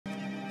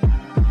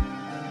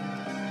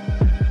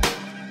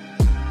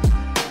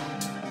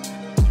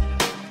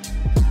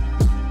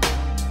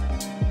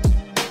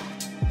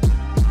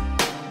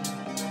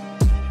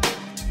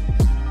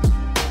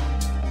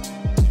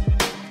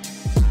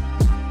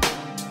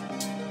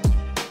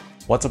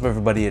What's up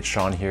everybody, it's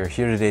Sean here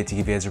today to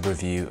give you guys a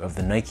review of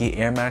the Nike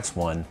Air Max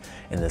 1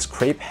 in this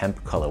Crepe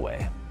Hemp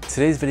colorway.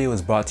 Today's video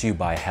is brought to you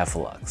by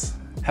Heffelux.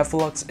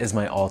 Heffelux is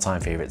my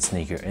all-time favorite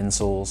sneaker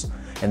insoles,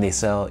 and they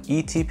sell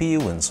eTPU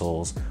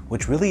insoles,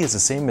 which really is the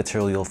same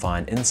material you'll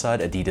find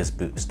inside Adidas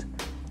Boost.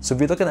 So if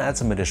you're looking to add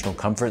some additional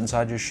comfort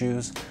inside your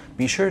shoes,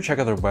 be sure to check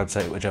out their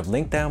website, which I've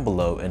linked down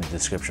below in the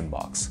description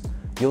box.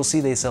 You'll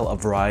see they sell a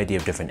variety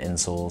of different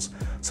insoles,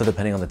 so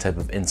depending on the type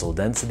of insole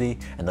density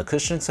and the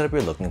cushioning setup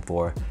you're looking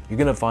for, you're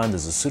going to find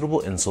there's a suitable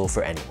insole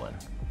for anyone.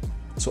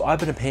 So I've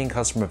been a paying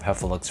customer of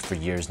Heffelux for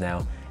years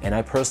now, and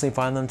I personally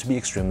find them to be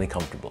extremely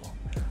comfortable.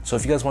 So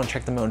if you guys want to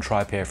check them out and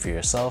try a pair for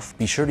yourself,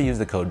 be sure to use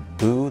the code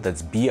BOO,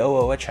 that's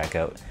B-O-O at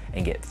checkout,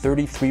 and get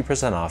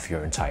 33% off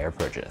your entire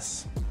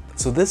purchase.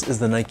 So this is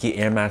the Nike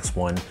Air Max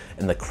 1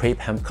 in the Crepe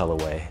Hemp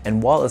colorway,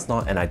 and while it's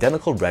not an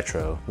identical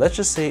retro, let's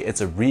just say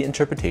it's a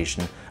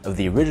reinterpretation of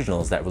the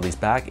originals that released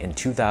back in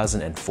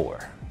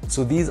 2004.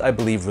 So these I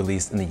believe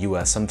released in the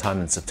US sometime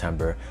in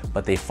September,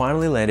 but they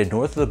finally landed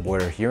north of the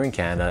border here in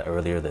Canada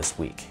earlier this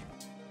week.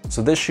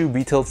 So this shoe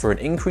retailed for an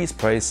increased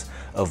price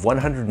of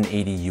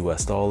 $180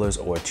 US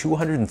or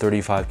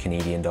 235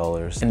 Canadian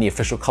dollars, and the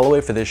official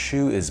colorway for this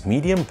shoe is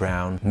medium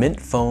brown, mint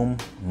foam,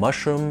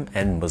 mushroom,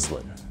 and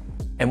muslin.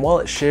 And while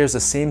it shares the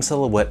same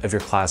silhouette of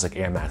your classic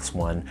Air Max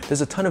 1, there's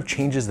a ton of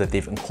changes that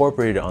they've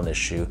incorporated on this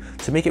shoe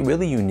to make it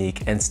really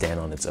unique and stand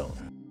on its own.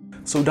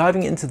 So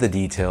diving into the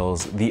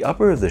details, the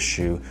upper of the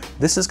shoe,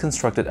 this is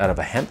constructed out of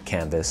a hemp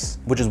canvas,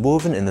 which is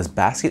woven in this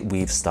basket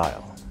weave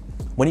style.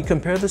 When you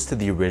compare this to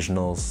the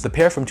originals, the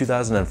pair from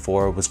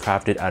 2004 was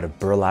crafted out of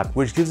burlap,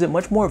 which gives it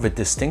much more of a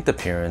distinct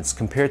appearance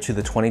compared to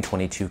the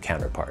 2022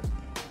 counterpart.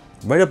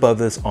 Right above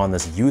this, on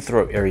this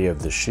U-throat area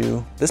of the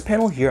shoe, this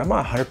panel here, I'm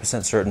not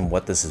 100% certain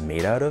what this is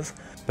made out of,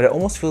 but it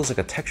almost feels like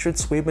a textured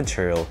suede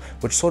material,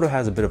 which sort of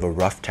has a bit of a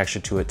rough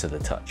texture to it to the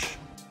touch.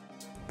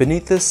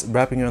 Beneath this,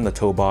 wrapping around the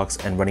toe box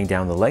and running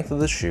down the length of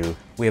the shoe,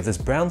 we have this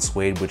brown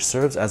suede which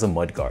serves as a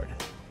mud guard.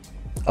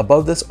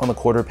 Above this, on the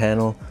quarter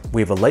panel,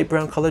 we have a light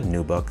brown colored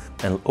nubuck,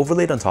 and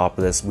overlaid on top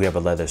of this, we have a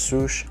leather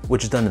swoosh,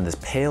 which is done in this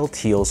pale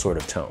teal sort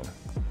of tone.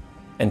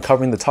 And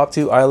covering the top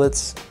two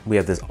eyelets, we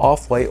have this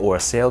off-white or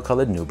sail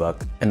colored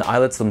nubuck, and the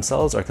eyelets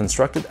themselves are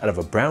constructed out of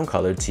a brown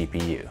colored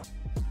TPU.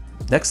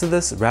 Next to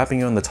this,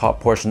 wrapping around the top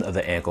portion of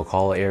the ankle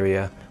collar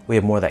area, we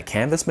have more of that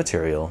canvas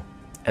material,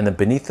 and then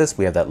beneath this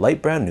we have that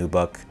light brown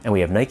nubuck, and we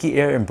have Nike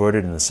Air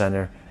embroidered in the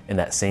center in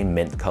that same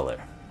mint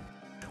color.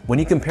 When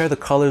you compare the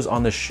colors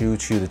on the shoe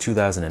to the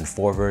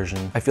 2004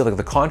 version, I feel like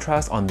the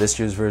contrast on this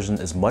year's version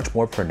is much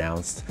more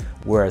pronounced,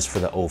 whereas for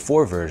the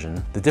 04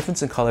 version, the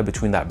difference in color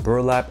between that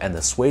burlap and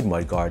the suede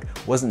mudguard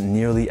wasn't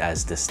nearly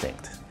as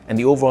distinct, and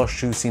the overall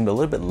shoe seemed a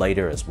little bit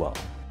lighter as well.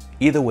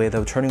 Either way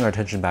though, turning our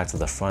attention back to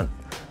the front,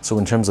 so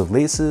in terms of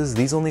laces,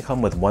 these only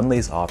come with one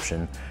lace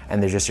option,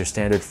 and they're just your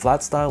standard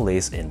flat style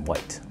lace in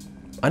white.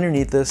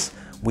 Underneath this,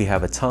 we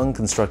have a tongue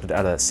constructed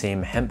out of that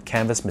same hemp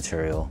canvas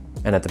material,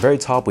 and at the very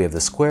top we have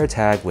the square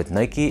tag with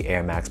Nike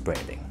Air Max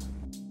branding.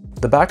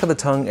 The back of the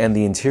tongue and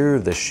the interior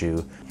of the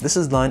shoe, this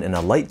is lined in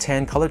a light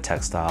tan colored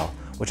textile,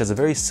 which has a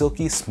very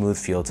silky smooth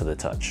feel to the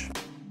touch.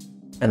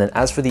 And then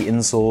as for the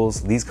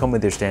insoles, these come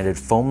with their standard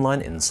foam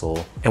line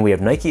insole, and we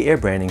have Nike Air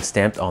branding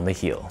stamped on the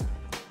heel.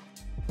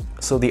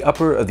 So the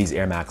upper of these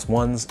Air Max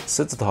 1s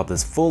sits atop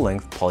this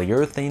full-length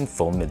polyurethane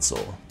foam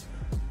midsole.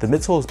 The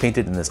midsole is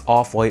painted in this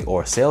off-white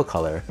or sail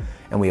color,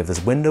 and we have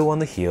this window on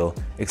the heel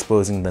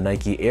exposing the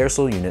Nike Air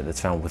sole unit that's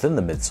found within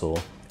the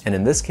midsole, and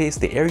in this case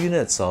the Air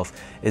unit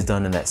itself is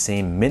done in that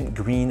same mint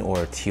green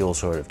or teal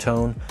sort of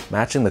tone,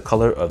 matching the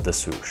color of the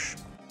swoosh.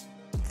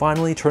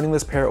 Finally, turning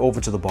this pair over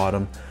to the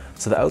bottom,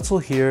 so the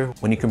outsole here,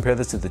 when you compare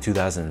this to the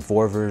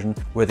 2004 version,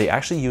 where they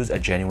actually use a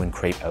genuine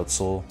crepe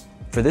outsole,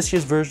 for this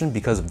year's version,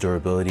 because of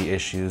durability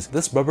issues,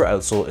 this rubber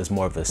outsole is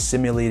more of a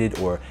simulated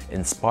or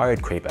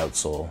inspired crepe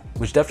outsole,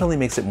 which definitely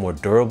makes it more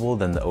durable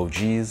than the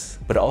OGs,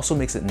 but it also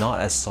makes it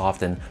not as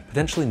soft and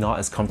potentially not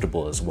as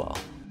comfortable as well.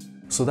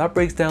 So that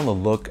breaks down the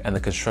look and the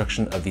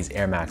construction of these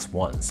Air Max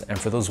 1s, and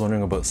for those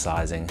wondering about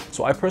sizing,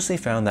 so I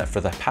personally found that for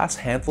the past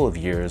handful of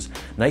years,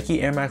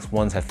 Nike Air Max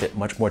 1s have fit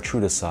much more true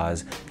to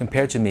size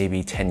compared to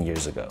maybe 10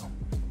 years ago.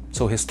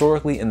 So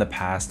historically in the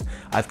past,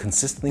 I've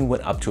consistently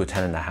went up to a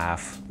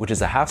 10.5, which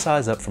is a half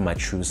size up from my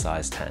true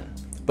size 10.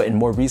 But in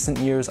more recent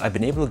years, I've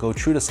been able to go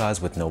true to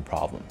size with no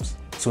problems.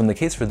 So in the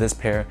case for this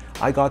pair,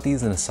 I got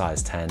these in a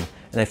size 10,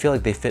 and I feel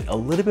like they fit a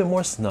little bit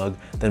more snug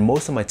than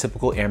most of my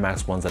typical Air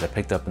Max 1s that I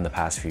picked up in the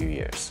past few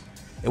years.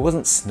 It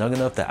wasn't snug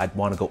enough that I'd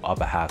want to go up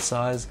a half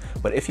size,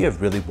 but if you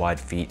have really wide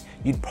feet,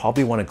 you'd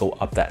probably want to go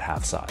up that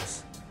half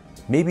size.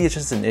 Maybe it's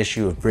just an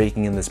issue of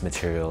breaking in this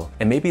material,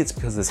 and maybe it's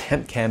because this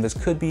hemp canvas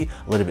could be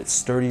a little bit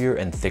sturdier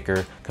and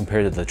thicker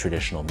compared to the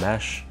traditional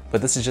mesh,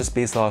 but this is just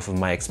based off of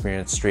my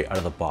experience straight out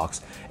of the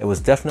box. It was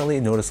definitely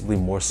noticeably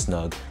more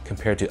snug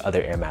compared to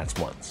other Air Max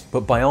 1s.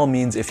 But by all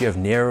means, if you have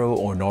narrow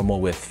or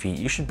normal width feet,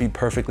 you should be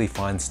perfectly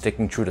fine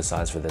sticking true to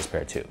size for this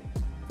pair too.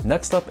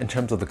 Next up, in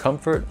terms of the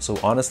comfort, so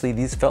honestly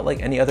these felt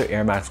like any other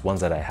Air Max 1s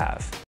that I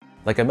have.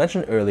 Like I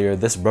mentioned earlier,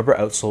 this rubber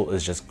outsole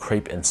is just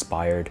crepe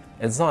inspired,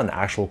 and it's not an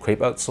actual crepe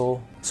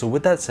outsole. So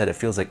with that said, it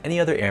feels like any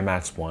other Air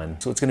Max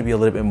 1, so it's going to be a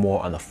little bit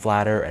more on the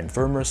flatter and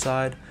firmer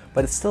side,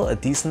 but it's still a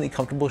decently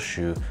comfortable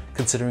shoe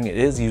considering it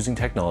is using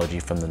technology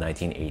from the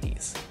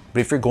 1980s.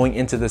 But if you're going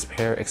into this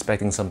pair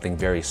expecting something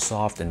very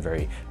soft and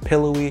very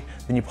pillowy,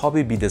 then you'll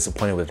probably be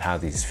disappointed with how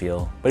these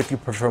feel. But if you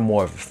prefer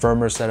more of a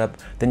firmer setup,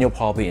 then you'll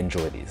probably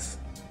enjoy these.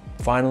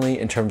 Finally,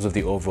 in terms of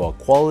the overall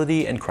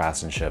quality and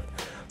craftsmanship,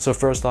 so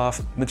first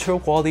off, material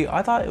quality,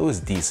 I thought it was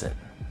decent.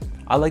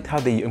 I liked how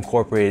they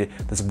incorporated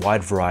this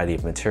wide variety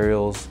of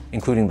materials,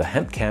 including the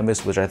hemp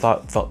canvas, which I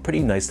thought felt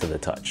pretty nice to the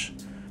touch.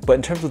 But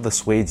in terms of the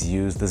suedes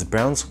used, this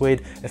brown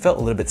suede, it felt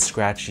a little bit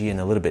scratchy and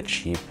a little bit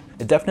cheap.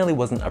 It definitely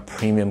wasn't a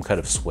premium cut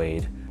of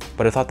suede,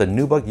 but I thought the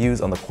nubuck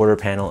used on the quarter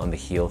panel and the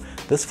heel,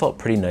 this felt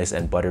pretty nice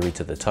and buttery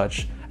to the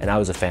touch, and I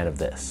was a fan of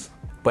this.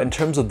 But in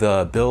terms of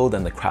the build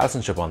and the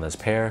craftsmanship on this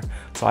pair,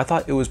 so I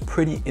thought it was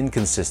pretty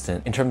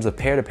inconsistent in terms of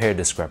pair-to-pair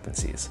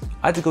discrepancies.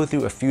 I had to go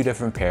through a few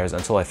different pairs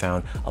until I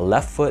found a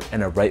left foot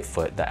and a right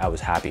foot that I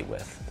was happy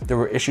with. There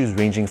were issues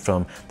ranging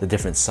from the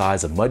different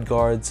size of mud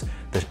guards,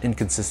 the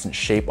inconsistent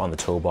shape on the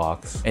toe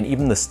box, and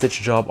even the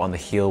stitch job on the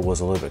heel was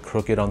a little bit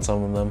crooked on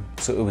some of them.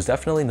 So it was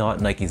definitely not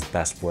Nike's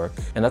best work,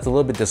 and that's a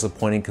little bit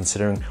disappointing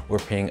considering we're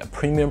paying a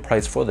premium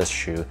price for this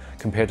shoe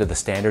compared to the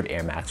standard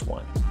Air Max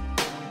 1.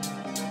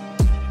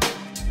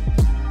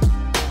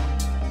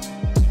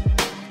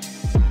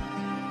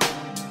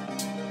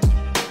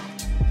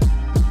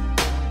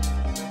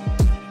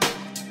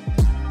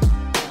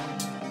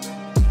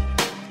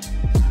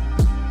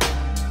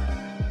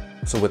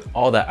 So with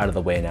all that out of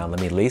the way now, let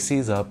me lace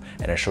these up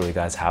and I'll show you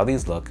guys how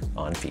these look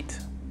on feet.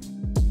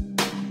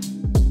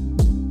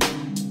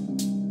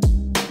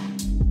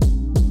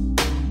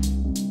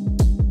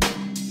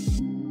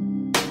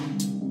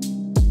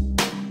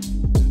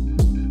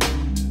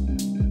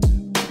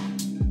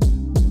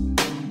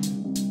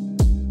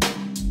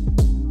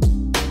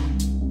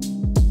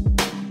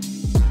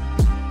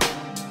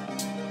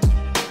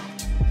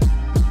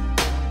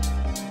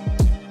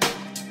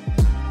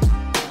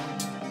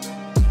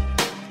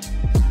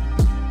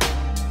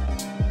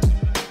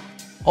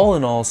 All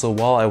in all, so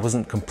while I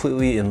wasn't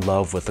completely in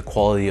love with the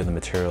quality of the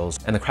materials,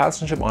 and the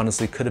craftsmanship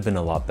honestly could have been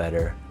a lot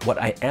better, what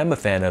I am a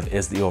fan of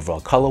is the overall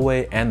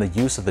colorway and the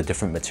use of the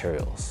different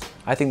materials.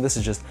 I think this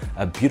is just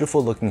a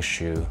beautiful looking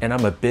shoe, and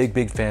I'm a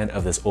big fan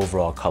of this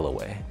overall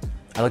colorway.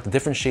 I like the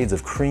different shades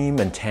of cream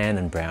and tan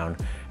and brown,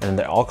 and then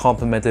they're all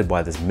complemented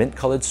by this mint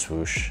colored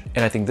swoosh.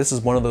 And I think this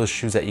is one of those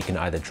shoes that you can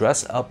either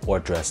dress up or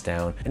dress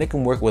down, and it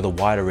can work with a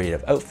wide array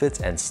of outfits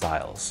and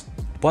styles.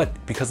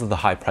 But because of the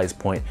high price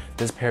point,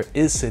 this pair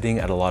is sitting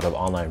at a lot of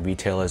online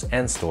retailers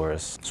and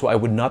stores, so I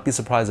would not be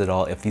surprised at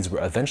all if these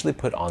were eventually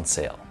put on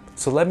sale.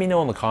 So let me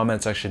know in the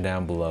comment section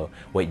down below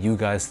what you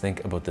guys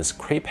think about this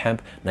Crepe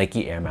Hemp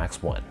Nike Air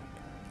Max 1.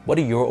 What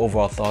are your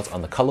overall thoughts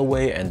on the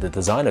colorway and the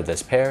design of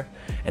this pair?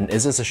 And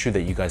is this a shoe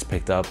that you guys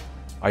picked up?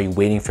 Are you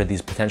waiting for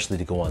these potentially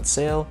to go on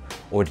sale?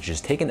 Or did you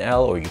just take an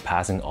L, or are you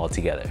passing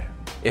altogether?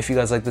 If you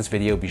guys like this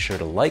video, be sure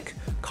to like,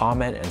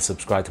 comment, and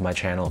subscribe to my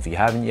channel if you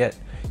haven't yet.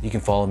 You can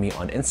follow me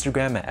on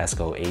Instagram at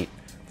esco8,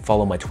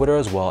 follow my Twitter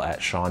as well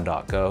at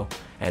sean.go,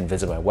 and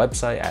visit my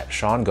website at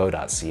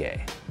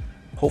seango.ca.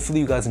 Hopefully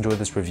you guys enjoyed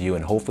this review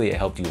and hopefully it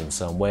helped you in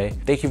some way.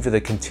 Thank you for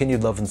the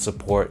continued love and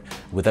support.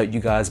 Without you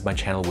guys, my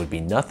channel would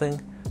be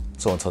nothing.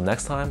 So until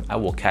next time, I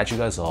will catch you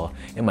guys all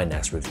in my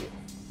next review.